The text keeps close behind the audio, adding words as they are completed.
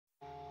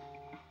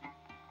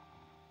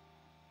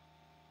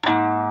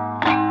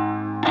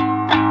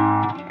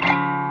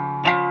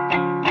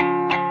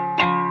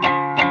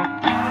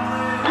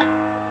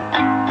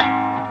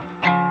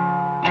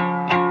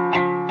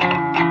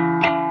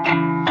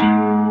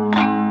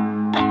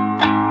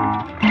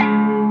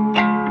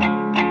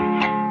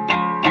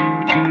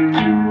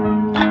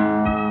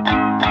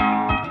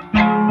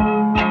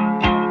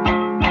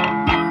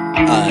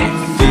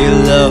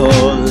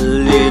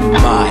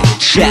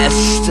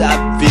chest. I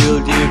feel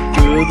you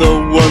through the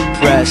warm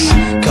press.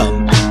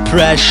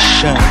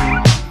 Compression.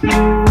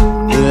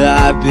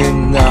 I've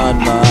been on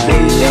my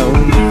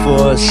own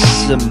for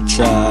some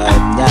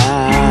time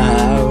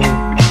now.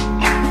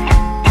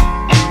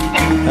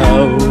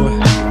 Oh,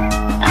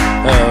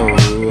 oh, oh,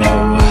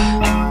 oh,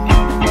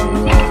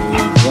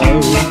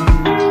 oh.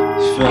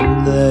 From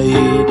the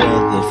heat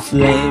of the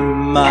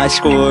flame I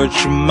scorch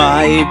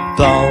my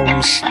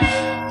palms.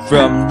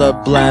 From the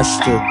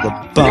blast of the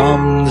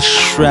bomb, the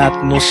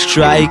shrapnel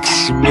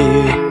strikes me,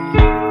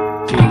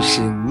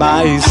 piercing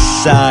my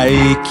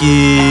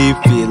psyche,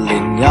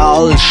 feeling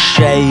all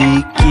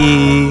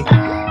shaky.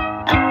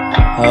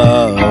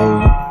 Oh,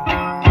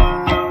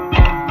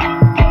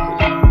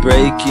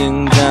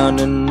 breaking down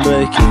and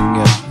breaking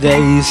up.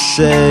 They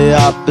say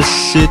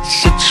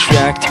opposites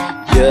attract.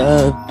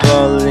 You're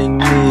pulling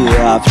me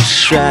off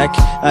track.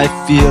 I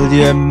feel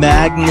your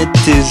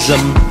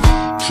magnetism.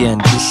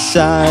 Can't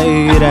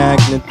decide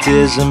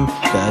magnetism.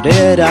 Cut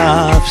it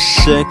off,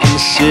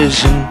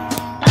 circumcision.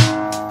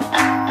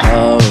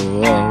 Oh,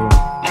 oh.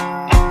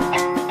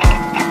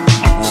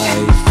 I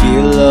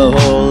feel a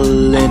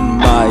hole in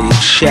my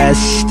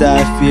chest.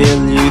 I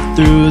feel you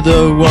through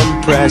the warm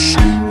press.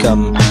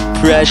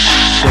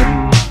 Compression.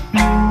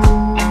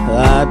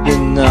 I've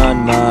been on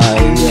my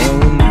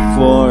own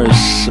for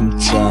some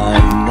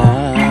time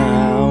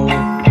now.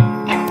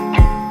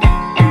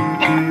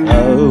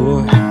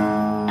 Oh,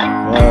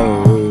 oh,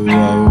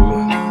 oh.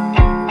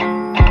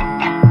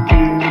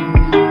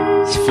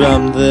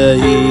 From the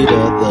heat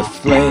of the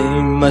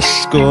flame I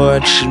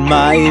scorch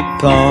my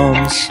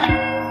palms.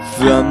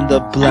 From the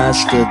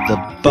blast of the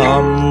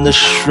bomb, the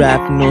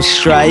shrapnel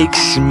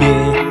strikes me,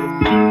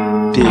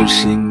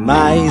 piercing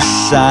my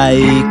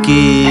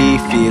psyche,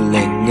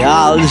 feeling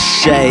all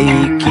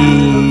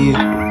shaky.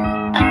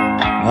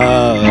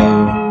 Oh,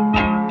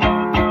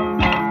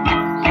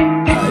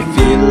 I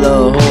feel a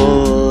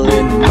hole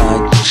in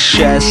my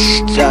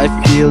chest. I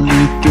feel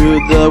you through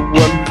the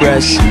warm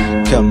press.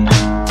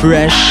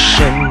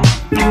 Compression.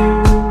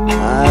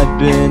 I've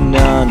been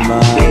on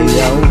my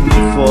own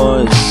for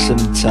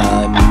some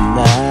time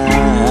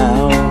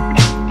now.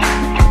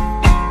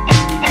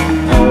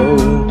 Oh,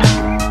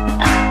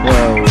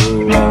 whoa,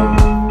 whoa.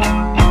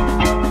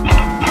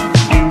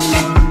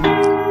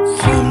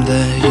 From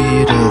the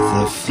heat of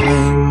the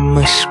flame I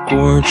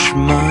scorch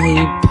my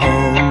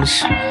palms.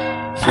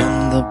 From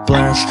the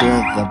blast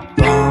of the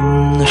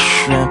bomb, the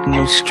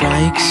shrapnel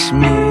strikes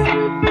me,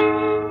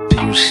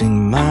 piercing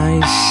my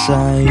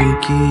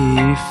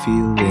psyche,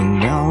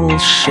 feeling all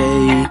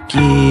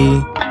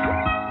shaky.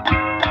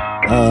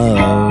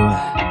 Oh,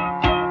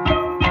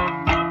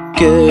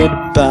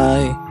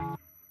 goodbye.